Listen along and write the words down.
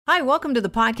Hi, welcome to the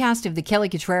podcast of the Kelly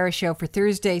Cutrara Show for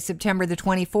Thursday, September the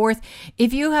 24th.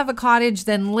 If you have a cottage,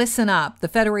 then listen up. The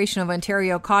Federation of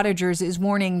Ontario Cottagers is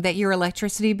warning that your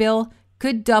electricity bill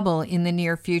could double in the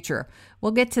near future.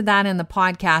 We'll get to that in the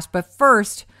podcast, but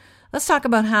first, let's talk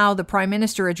about how the Prime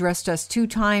Minister addressed us 2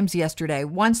 times yesterday,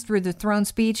 once through the throne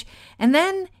speech and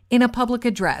then in a public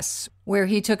address, where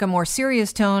he took a more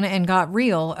serious tone and got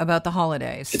real about the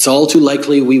holidays. It's all too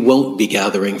likely we won't be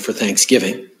gathering for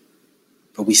Thanksgiving,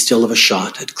 but we still have a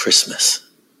shot at Christmas.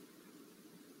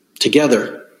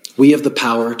 Together, we have the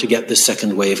power to get this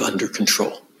second wave under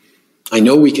control. I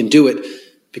know we can do it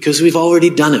because we've already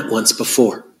done it once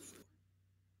before.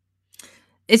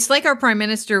 It's like our Prime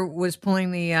Minister was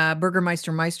pulling the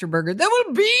Burgermeister Meisterburger. There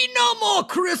will be no more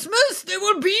Christmas. There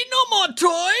will be no more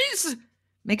toys.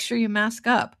 Make sure you mask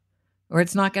up or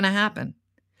it's not going to happen.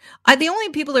 The only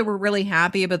people that were really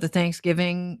happy about the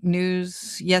Thanksgiving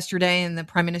news yesterday and the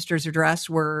Prime Minister's address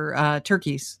were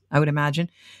turkeys, I would imagine.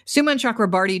 Suman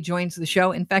Chakrabarty joins the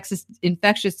show,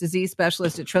 infectious disease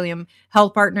specialist at Trillium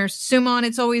Health Partners. Suman,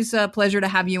 it's always a pleasure to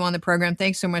have you on the program.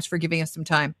 Thanks so much for giving us some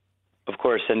time. Of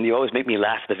course, and you always make me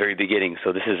laugh at the very beginning,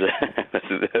 so this is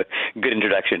a good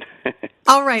introduction.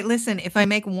 All right, listen, if I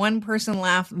make one person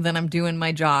laugh, then I'm doing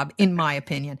my job, in my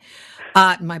opinion.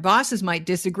 My bosses might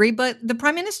disagree, but the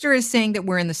Prime Minister is saying that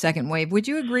we're in the second wave. Would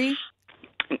you agree?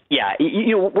 Yeah,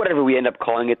 whatever we end up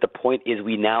calling it, the point is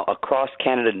we now, across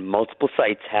Canada in multiple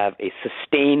sites, have a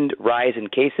sustained rise in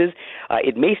cases.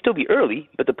 It may still be early,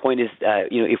 but the point is,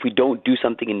 if we don't do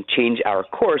something and change our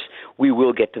course, we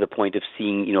will get to the point of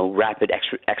seeing, rapid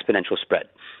exponential spread.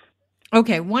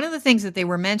 Okay, one of the things that they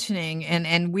were mentioning,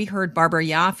 and we heard Barbara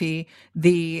Yaffe,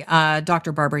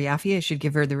 Dr. Barbara Yaffe, I should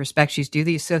give her the respect she's due,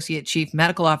 the Associate Chief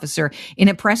Medical Officer, in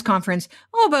a press conference,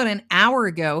 about an hour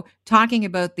ago, talking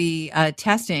about the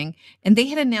testing. And they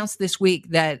had announced this week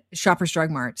that Shoppers Drug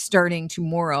Mart, starting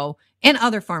tomorrow, and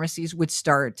other pharmacies would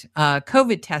start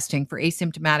COVID testing for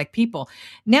asymptomatic people.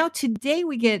 Now, today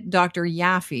we get Dr.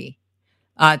 Yaffe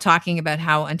talking about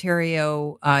how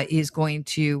Ontario is going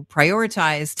to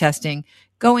prioritize testing,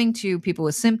 going to people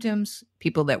with symptoms,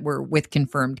 people that were with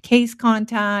confirmed case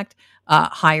contact,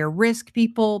 higher risk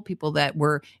people that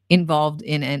were involved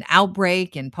in an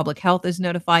outbreak, and public health has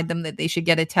notified them that they should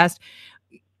get a test.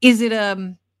 Is it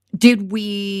did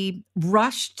we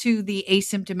rush to the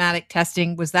asymptomatic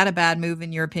testing? Was that a bad move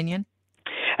in your opinion?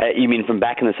 You mean from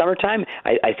back in the summertime?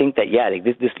 I think that,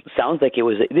 this sounds like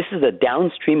this is a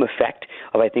downstream effect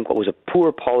of, I think, what was a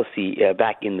poor policy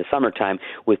back in the summertime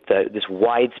with this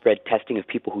widespread testing of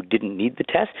people who didn't need the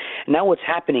test. And now what's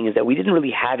happening is that we didn't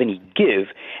really have any give,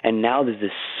 and now there's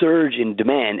this surge in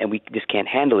demand, and we just can't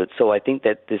handle it. So I think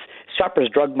that this Shoppers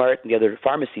Drug Mart and the other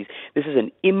pharmacies, this is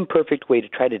an imperfect way to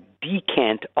try to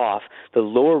decant off the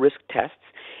lower risk tests.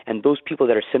 And those people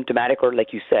that are symptomatic or,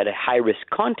 like you said, a high-risk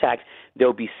contact,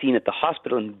 they'll be seen at the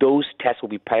hospital, and those tests will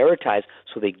be prioritized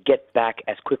so they get back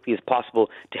as quickly as possible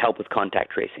to help with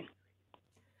contact tracing.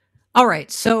 All right.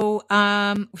 So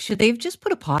should they have just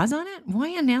put a pause on it? Why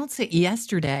announce it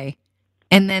yesterday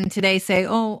and then today say,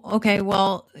 oh, okay,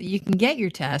 well, you can get your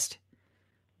test,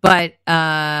 but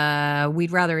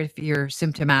we'd rather if you're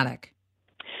symptomatic?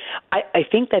 I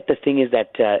think that the thing is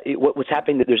that what's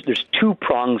happening, that there's 2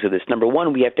 prongs of this. Number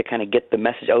one, we have to kind of get the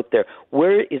message out there.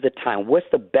 Where is the time? What's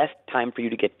the best time for you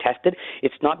to get tested?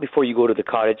 It's not before you go to the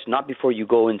cottage, not before you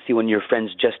go and see one of your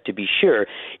friends just to be sure.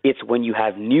 It's when you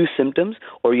have new symptoms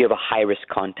or you have a high-risk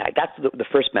contact. That's the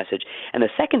first message. And the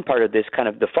second part of this, kind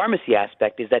of the pharmacy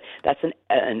aspect, is that that's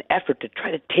an effort to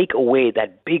try to take away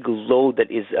that big load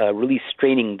that is really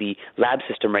straining the lab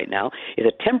system right now. It's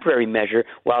a temporary measure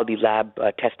while the lab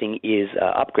testing is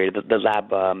upgraded, the lab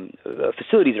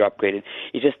facilities are upgraded.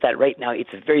 It's just that right now it's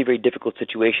a very, very difficult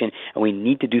situation, and we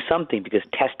need to do something because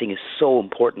testing is so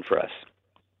important for us.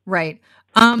 Right.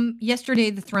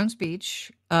 Yesterday, the throne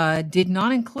speech did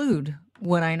not include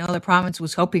what I know the province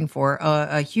was hoping for,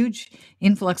 a huge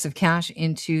influx of cash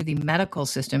into the medical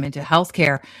system, into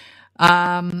healthcare.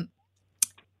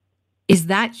 Is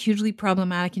that hugely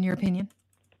problematic in your opinion?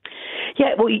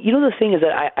 Yeah, well, the thing is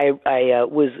that I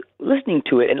was listening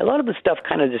to it, and a lot of the stuff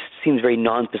kind of just seems very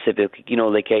non-specific,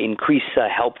 like increase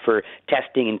help for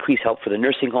testing, increase help for the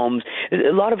nursing homes,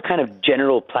 a lot of kind of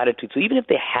general platitudes. So even if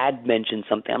they had mentioned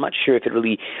something, I'm not sure if it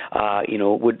really,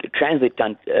 would translate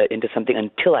into something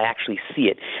until I actually see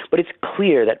it. But it's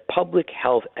clear that public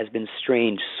health has been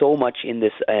strained so much in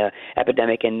this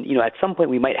epidemic, and, at some point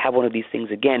we might have one of these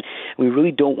things again. We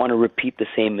really don't want to repeat the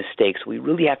same mistakes. We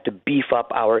really have to beef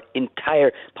up our entire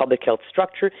entire public health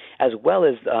structure, as well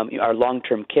as our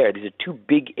long-term care. These are two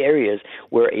big areas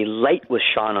where a light was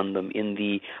shone on them in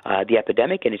the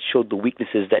epidemic, and it showed the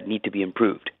weaknesses that need to be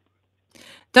improved.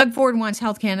 Doug Ford wants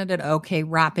Health Canada to okay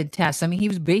rapid tests. I mean, he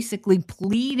was basically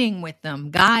pleading with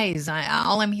them. Guys,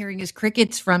 all I'm hearing is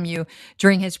crickets from you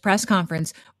during his press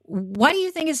conference. Why do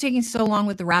you think it's taking so long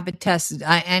with the rapid tests?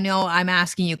 I know I'm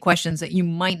asking you questions that you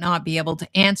might not be able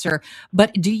to answer,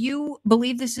 but do you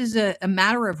believe this is a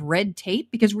matter of red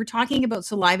tape? Because we're talking about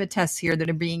saliva tests here that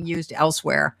are being used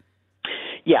elsewhere.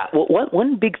 Yeah, well,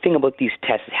 one big thing about these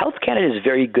tests, Health Canada is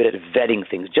very good at vetting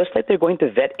things. Just like they're going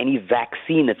to vet any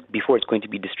vaccine before it's going to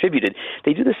be distributed,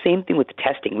 they do the same thing with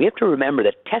testing. We have to remember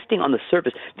that testing on the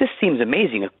surface, this seems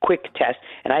amazing, a quick test,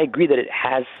 and I agree that it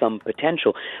has some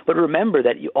potential. But remember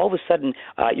that all of a sudden,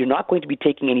 you're not going to be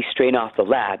taking any strain off the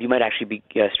lab. You might actually be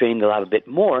straining the lab a bit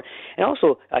more. And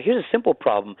also, here's a simple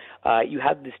problem. You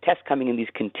have this test coming in these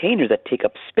containers that take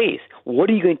up space. What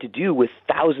are you going to do with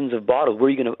thousands of bottles? Where are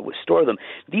you going to store them?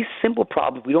 These simple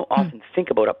problems we don't often think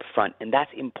about up front, and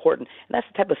that's important. And that's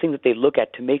the type of thing that they look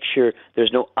at to make sure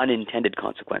there's no unintended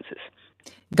consequences.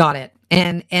 Got it.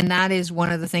 And that is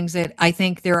one of the things that I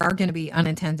think there are going to be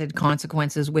unintended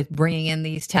consequences with bringing in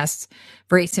these tests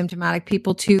for asymptomatic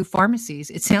people to pharmacies.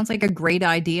 It sounds like a great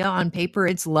idea on paper.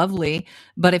 It's lovely.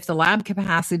 But if the lab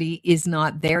capacity is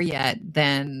not there yet,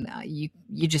 then you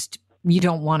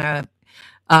don't want to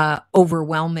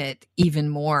overwhelm it even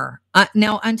more.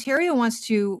 Now, Ontario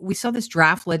we saw this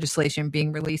draft legislation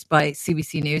being released by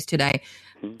CBC News today,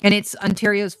 and it's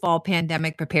Ontario's fall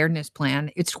pandemic preparedness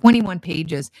plan. It's 21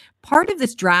 pages. Part of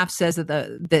this draft says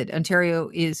that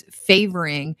Ontario is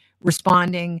favoring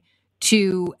responding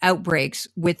to outbreaks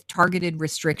with targeted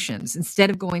restrictions instead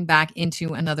of going back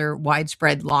into another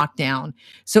widespread lockdown.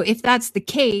 So if that's the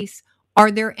case, are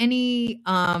there any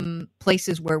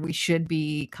places where we should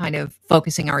be kind of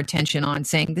focusing our attention on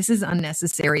saying this is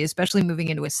unnecessary, especially moving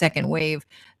into a second wave,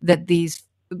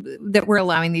 that we're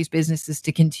allowing these businesses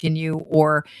to continue?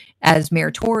 Or, as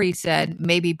Mayor Tory said,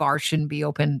 maybe bars shouldn't be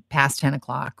open past 10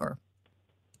 o'clock or...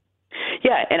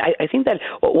 Yeah, and I think that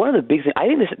one of the big things, I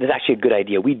think this is actually a good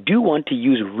idea. We do want to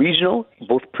use regional,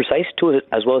 both precise tools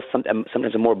as well as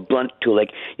sometimes a more blunt tool, like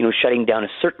shutting down a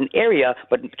certain area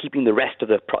but keeping the rest of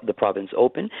the province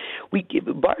open.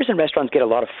 Bars and restaurants get a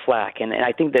lot of flack, and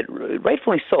I think that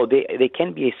rightfully so. They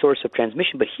can be a source of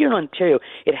transmission, but here in Ontario,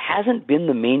 it hasn't been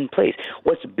the main place.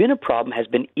 What's been a problem has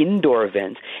been indoor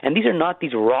events, and these are not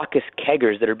these raucous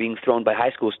keggers that are being thrown by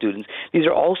high school students. These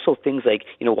are also things like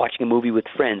watching a movie with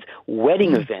friends,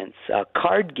 wedding events,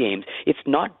 card games. It's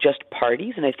not just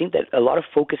parties, and I think that a lot of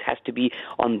focus has to be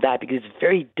on that because it's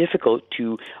very difficult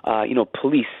to,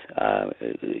 police,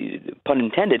 pun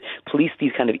intended, police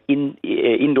these kind of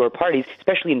indoor parties,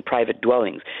 especially in private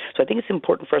dwellings. So I think it's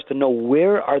important for us to know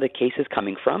where are the cases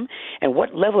coming from and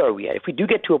what level are we at. If we do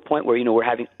get to a point where, we're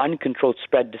having uncontrolled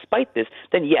spread despite this,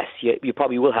 then yes, you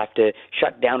probably will have to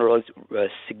shut down or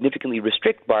significantly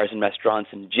restrict bars and restaurants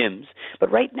and gyms. But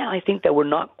right now, I think that we're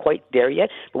not quite there yet,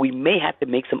 but we may have to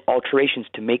make some alterations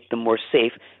to make them more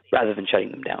safe rather than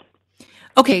shutting them down.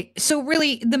 Okay, so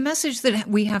really the message that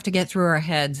we have to get through our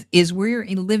heads is we're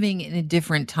living in a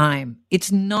different time.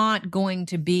 It's not going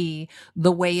to be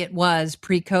the way it was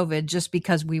pre-COVID just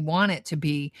because we want it to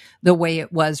be the way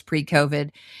it was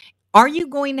pre-COVID. Are you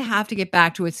going to have to get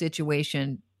back to a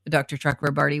situation, Dr.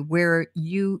 Chakrabarti, where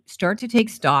you start to take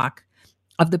stock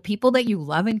of the people that you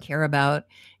love and care about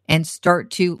and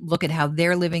start to look at how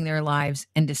they're living their lives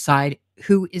and decide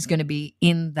who is going to be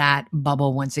in that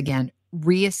bubble once again?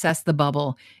 Reassess the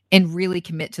bubble and really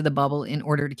commit to the bubble in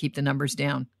order to keep the numbers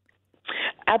down?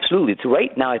 Absolutely. So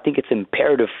right now, I think it's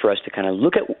imperative for us to kind of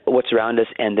look at what's around us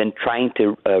and then trying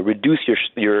to reduce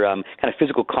your kind of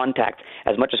physical contact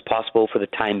as much as possible for the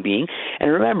time being. And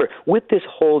remember, with this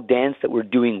whole dance that we're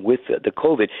doing with the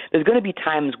COVID, there's going to be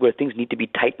times where things need to be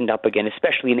tightened up again,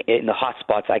 especially in the hot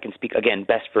spots. I can speak, again,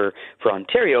 best for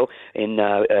Ontario, in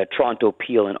Toronto,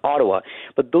 Peel, and Ottawa.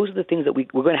 But those are the things that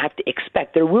we're going to have to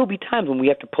expect. There will be times when we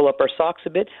have to pull up our socks a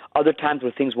bit, other times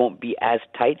where things won't be as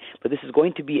tight. But this is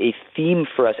going to be a theme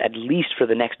for us, at least for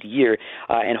the next year,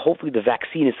 and hopefully the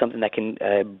vaccine is something that can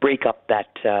break up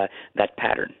that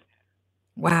pattern.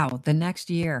 Wow, the next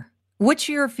year. What's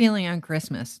your feeling on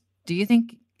Christmas? Do you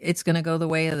think it's going to go the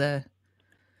way of the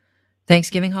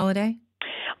Thanksgiving holiday?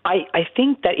 I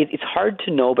think that it's hard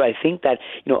to know, but I think that,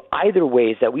 either way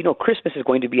is that we know Christmas is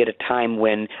going to be at a time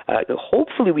when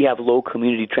hopefully we have low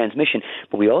community transmission,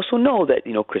 but we also know that,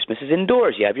 Christmas is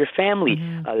indoors. You have your family.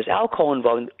 There's alcohol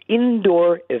involved.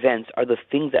 Indoor events are the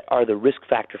things that are the risk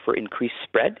factor for increased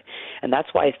spread, and that's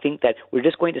why I think that we're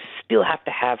just going to still have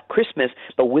to have Christmas,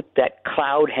 but with that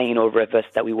cloud hanging over us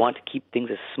that we want to keep things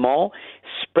as small,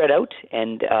 spread out,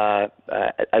 and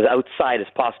as outside as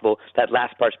possible. That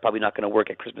last part's probably not going to work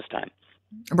at Christmas time.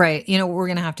 Right. What we're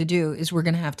going to have to do is we're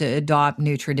going to have to adopt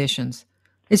new traditions.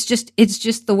 It's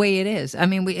just the way it is. I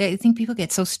mean, I think people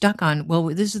get so stuck on, well,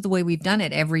 this is the way we've done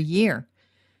it every year.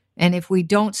 And if we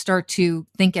don't start to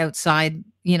think outside,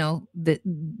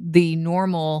 the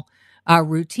normal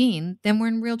routine, then we're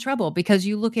in real trouble, because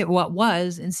you look at what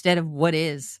was instead of what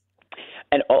is.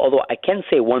 And although I can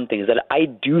say one thing is that I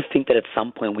do think that at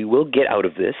some point we will get out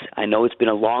of this. I know it's been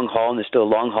a long haul and there's still a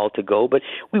long haul to go, but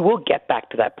we will get back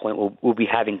to that point where we'll be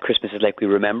having Christmases like we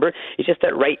remember. It's just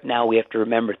that right now we have to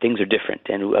remember things are different,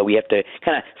 and we have to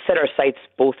kind of set our sights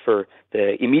both for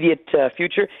the immediate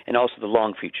future and also the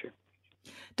long future.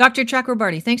 Dr.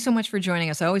 Chakrabarty, thanks so much for joining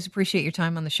us. I always appreciate your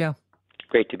time on the show.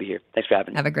 Great to be here. Thanks for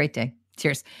having me. Have a great day.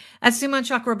 Cheers. That's Sumant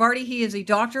Chakrabarty. He is a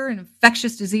doctor and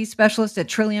infectious disease specialist at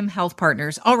Trillium Health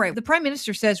Partners. All right. The Prime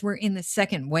Minister says we're in the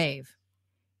second wave.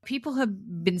 People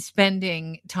have been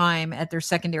spending time at their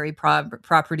secondary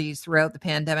properties throughout the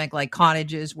pandemic, like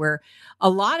cottages, where a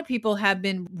lot of people have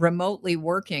been remotely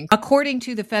working. According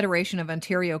to the Federation of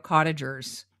Ontario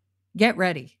Cottagers, get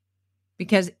ready.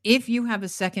 Because if you have a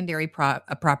secondary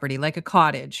property, like a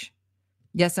cottage,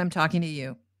 yes, I'm talking to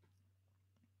you,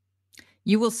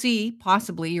 you will see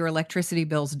possibly your electricity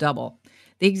bills double.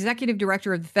 The executive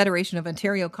director of the Federation of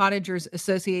Ontario Cottagers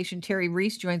Association, Terry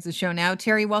Reese, joins the show now.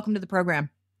 Terry, welcome to the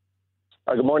program.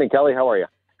 Good morning, Kelly. How are you?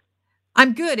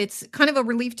 I'm good. It's kind of a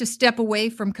relief to step away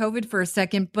from COVID for a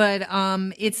second, but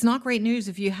it's not great news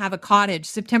if you have a cottage.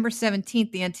 September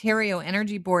 17th, the Ontario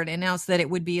Energy Board announced that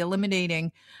it would be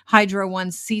eliminating Hydro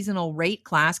One's seasonal rate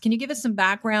class. Can you give us some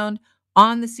background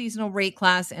on the seasonal rate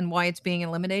class and why it's being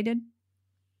eliminated?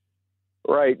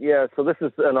 Right. Yeah. So this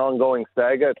is an ongoing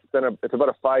saga. It's about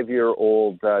a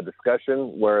 5-year-old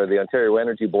discussion where the Ontario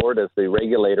Energy Board, as the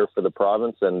regulator for the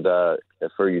province and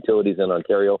for utilities in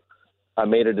Ontario,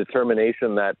 made a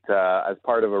determination that as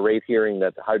part of a rate hearing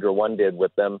that Hydro One did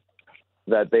with them,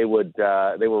 that they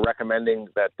were recommending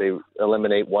that they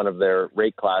eliminate one of their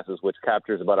rate classes, which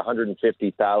captures about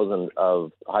 150,000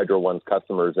 of Hydro One's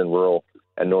customers in rural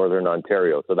and northern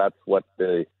Ontario. So that's what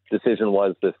the decision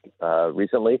was this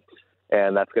recently.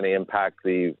 And that's going to impact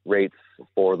the rates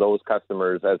for those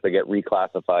customers as they get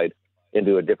reclassified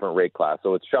into a different rate class.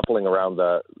 So it's shuffling around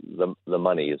the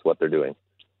money is what they're doing.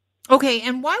 Okay,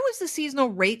 and why was the seasonal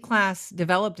rate class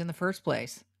developed in the first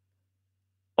place?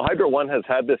 Well, Hydro One has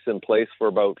had this in place for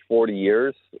about 40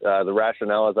 years. The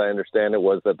rationale, as I understand it,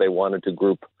 was that they wanted to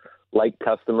group like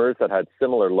customers that had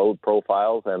similar load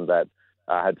profiles and that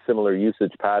had similar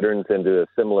usage patterns into a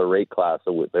similar rate class,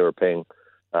 so they were paying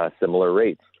similar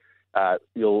rates.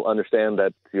 You'll understand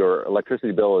that your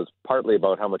electricity bill is partly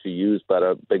about how much you use, but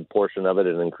a big portion of it,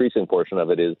 an increasing portion of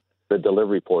it, is the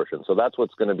delivery portion. So that's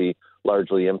what's going to be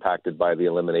largely impacted by the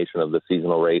elimination of the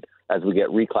seasonal rate as we get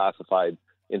reclassified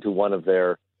into one of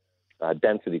their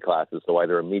density classes, so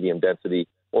either a medium density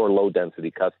or low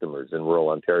density customers in rural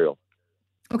Ontario.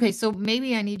 Okay, so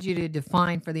maybe I need you to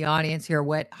define for the audience here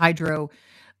what Hydro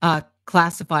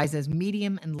classifies as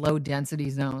medium and low density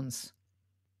zones.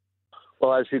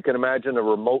 Well, as you can imagine, a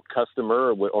remote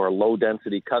customer or a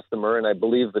low-density customer, and I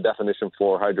believe the definition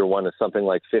for Hydro One is something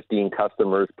like 15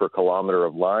 customers per kilometer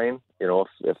of line. You know,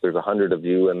 if there's 100 of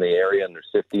you in the area and there's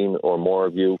 15 or more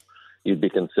of you, you'd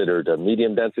be considered a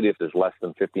medium density. If there's less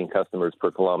than 15 customers per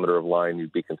kilometer of line,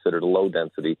 you'd be considered a low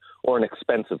density or an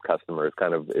expensive customer is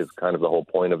kind of the whole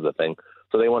point of the thing.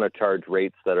 So they want to charge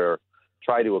rates that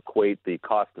try to equate the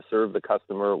cost to serve the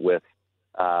customer with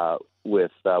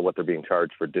what they're being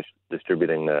charged for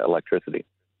distributing electricity.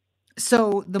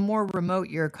 So the more remote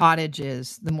your cottage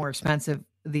is, the more expensive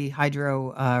the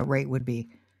hydro rate would be.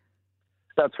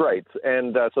 That's right.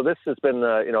 And so this has been,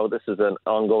 this is an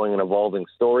ongoing and evolving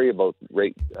story about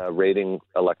rating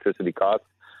electricity costs.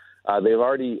 They've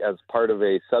already, as part of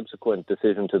a subsequent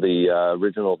decision to the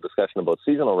original discussion about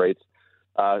seasonal rates,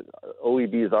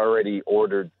 OEB has already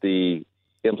ordered the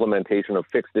implementation of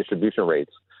fixed distribution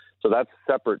rates. So that's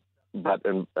separate but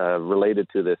related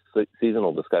to this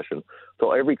seasonal discussion.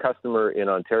 So every customer in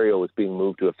Ontario is being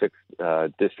moved to a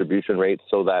fixed distribution rate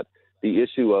so that the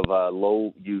issue of a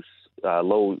low use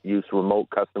remote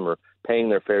customer paying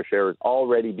their fair share is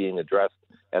already being addressed,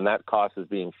 and that cost is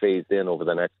being phased in over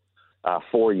the next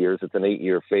 4 years. It's an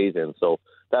 8-year phase-in. So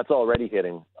that's already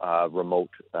hitting remote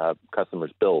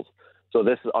customers' bills. So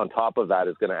this, on top of that,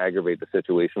 is going to aggravate the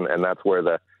situation, and that's where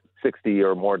the $60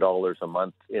 or more a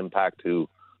month impact to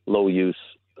low-use,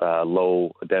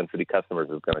 low-density customers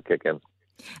is going to kick in.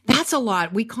 That's a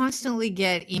lot. We constantly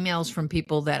get emails from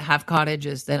people that have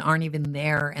cottages that aren't even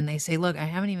there. And they say, look, I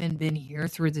haven't even been here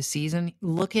through the season.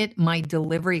 Look at my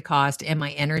delivery cost and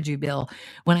my energy bill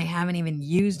when I haven't even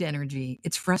used energy.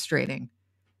 It's frustrating.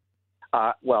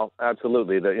 Well,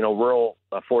 absolutely. Rural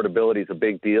affordability is a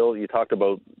big deal. You talked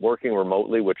about working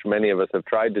remotely, which many of us have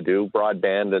tried to do.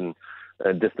 Broadband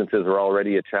and distances are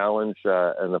already a challenge,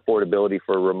 and affordability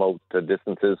for remote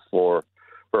distances for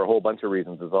a whole bunch of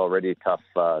reasons is already a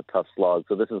tough slog.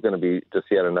 So this is going to be just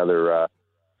yet another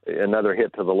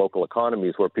hit to the local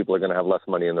economies, where people are going to have less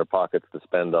money in their pockets to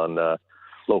spend on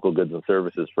local goods and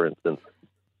services, for instance.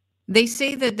 They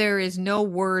say that there is no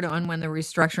word on when the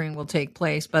restructuring will take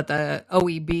place, but the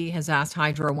OEB has asked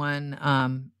Hydro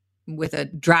One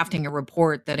drafting a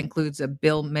report that includes a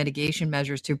bill mitigation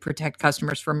measures to protect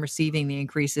customers from receiving the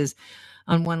increases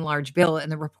on one large bill.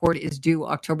 And the report is due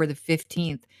October the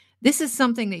 15th. This is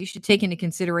something that you should take into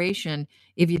consideration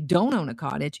if you don't own a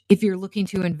cottage, if you're looking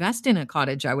to invest in a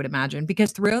cottage, I would imagine,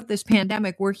 because throughout this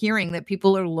pandemic, we're hearing that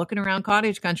people are looking around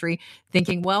cottage country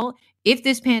thinking, well, if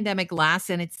this pandemic lasts,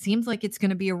 and it seems like it's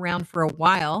going to be around for a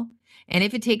while, and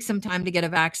if it takes some time to get a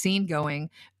vaccine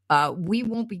going, we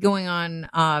won't be going on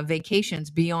vacations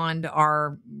beyond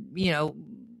our,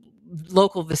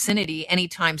 local vicinity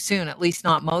anytime soon, at least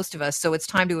not most of us. So it's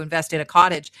time to invest in a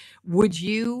cottage. Would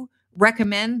you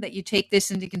recommend that you take this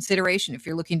into consideration if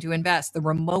you're looking to invest, the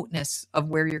remoteness of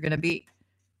where you're going to be?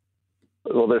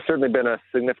 Well, there's certainly been a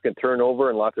significant turnover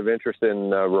and lots of interest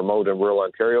in remote and rural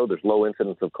Ontario. There's low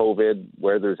incidence of COVID.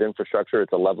 Where there's infrastructure,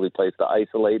 it's a lovely place to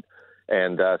isolate.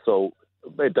 And so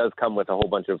it does come with a whole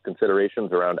bunch of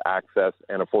considerations around access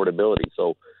and affordability.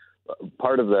 So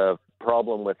part of the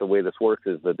problem with the way this works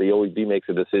is that the OEB makes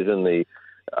a decision. The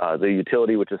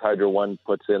utility, which is Hydro One,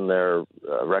 puts in their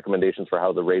recommendations for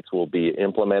how the rates will be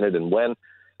implemented and when.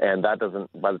 And that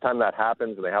doesn't, by the time that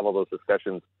happens and they have all those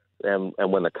discussions, and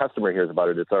when the customer hears about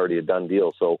it, it's already a done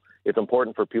deal. So it's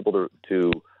important for people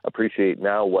to appreciate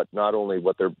now not only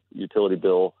what their utility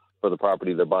bill for the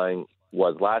property they're buying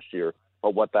was last year,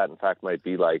 but what that in fact might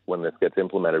be like when this gets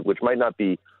implemented, which might not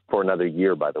be for another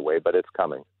year, by the way, but it's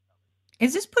coming.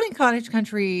 Is this putting cottage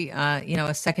country,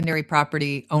 a secondary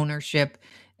property ownership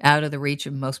out of the reach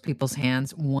of most people's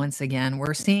hands once again?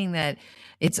 We're seeing that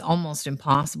it's almost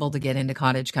impossible to get into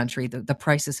cottage country. The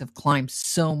prices have climbed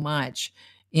so much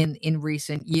in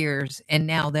recent years, and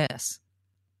now this.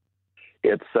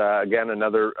 It's again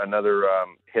another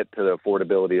hit to the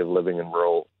affordability of living in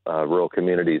rural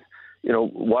communities.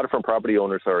 Waterfront property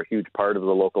owners are a huge part of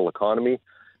the local economy.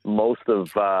 Most of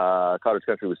cottage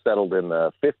country was settled in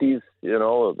the 50s,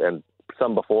 and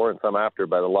some before and some after,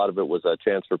 but a lot of it was a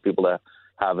chance for people to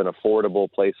have an affordable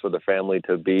place for the family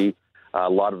to be. A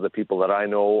lot of the people that I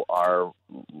know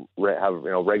have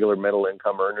regular middle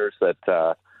income earners that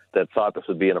thought this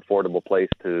would be an affordable place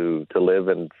to live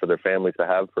and for their families to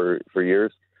have for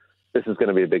years. This is going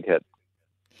to be a big hit.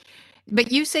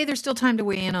 But you say there's still time to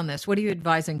weigh in on this. What are you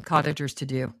advising cottagers to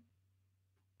do?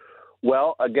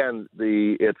 Well, again,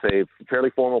 it's a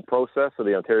fairly formal process. So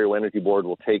the Ontario Energy Board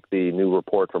will take the new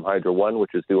report from Hydro One,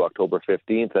 which is due October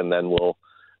 15th, and then we'll,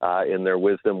 in their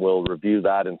wisdom, will review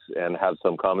that and have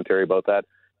some commentary about that.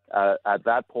 At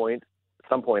that point,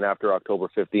 some point after October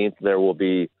 15th, there will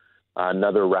be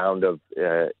another round of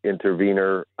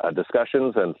intervener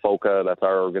discussions, and FOCA, that's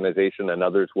our organization, and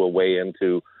others will weigh in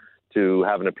to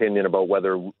have an opinion about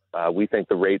whether we think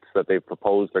the rates that they've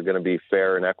proposed are going to be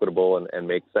fair and equitable and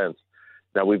make sense.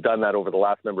 Now, we've done that over the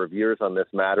last number of years on this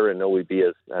matter, and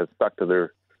OEB has stuck to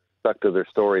their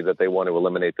story that they want to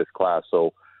eliminate this class.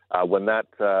 So when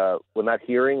that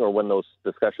hearing or when those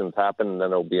discussions happen,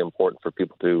 then it'll be important for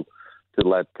people to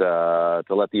let the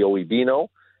OEB know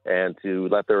and to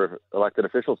let their elected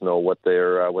officials know what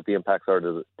the impacts are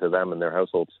to them and their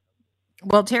households.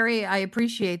 Well, Terry, I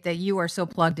appreciate that you are so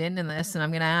plugged into this, and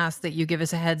I'm going to ask that you give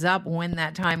us a heads up when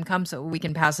that time comes so we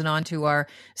can pass it on to our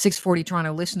 640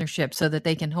 Toronto listenership so that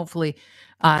they can hopefully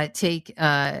take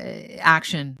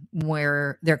action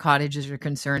where their cottages are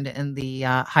concerned and the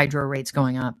hydro rates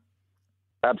going up.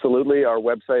 Absolutely. Our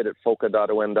website at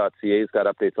foca.on.ca has got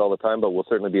updates all the time, but we'll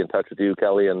certainly be in touch with you,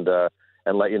 Kelly, and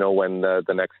let you know when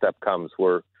the next step comes.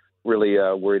 We're really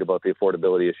worried about the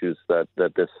affordability issues that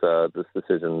this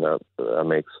decision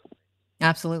makes.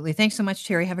 Absolutely. Thanks so much,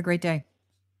 Terry. Have a great day.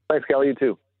 Thanks, Kelly. You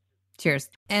too.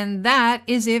 Cheers. And that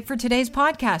is it for today's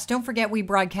podcast. Don't forget, we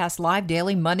broadcast live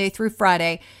daily, Monday through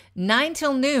Friday, 9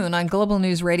 till noon on Global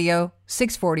News Radio,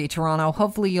 640 Toronto.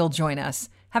 Hopefully you'll join us.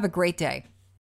 Have a great day.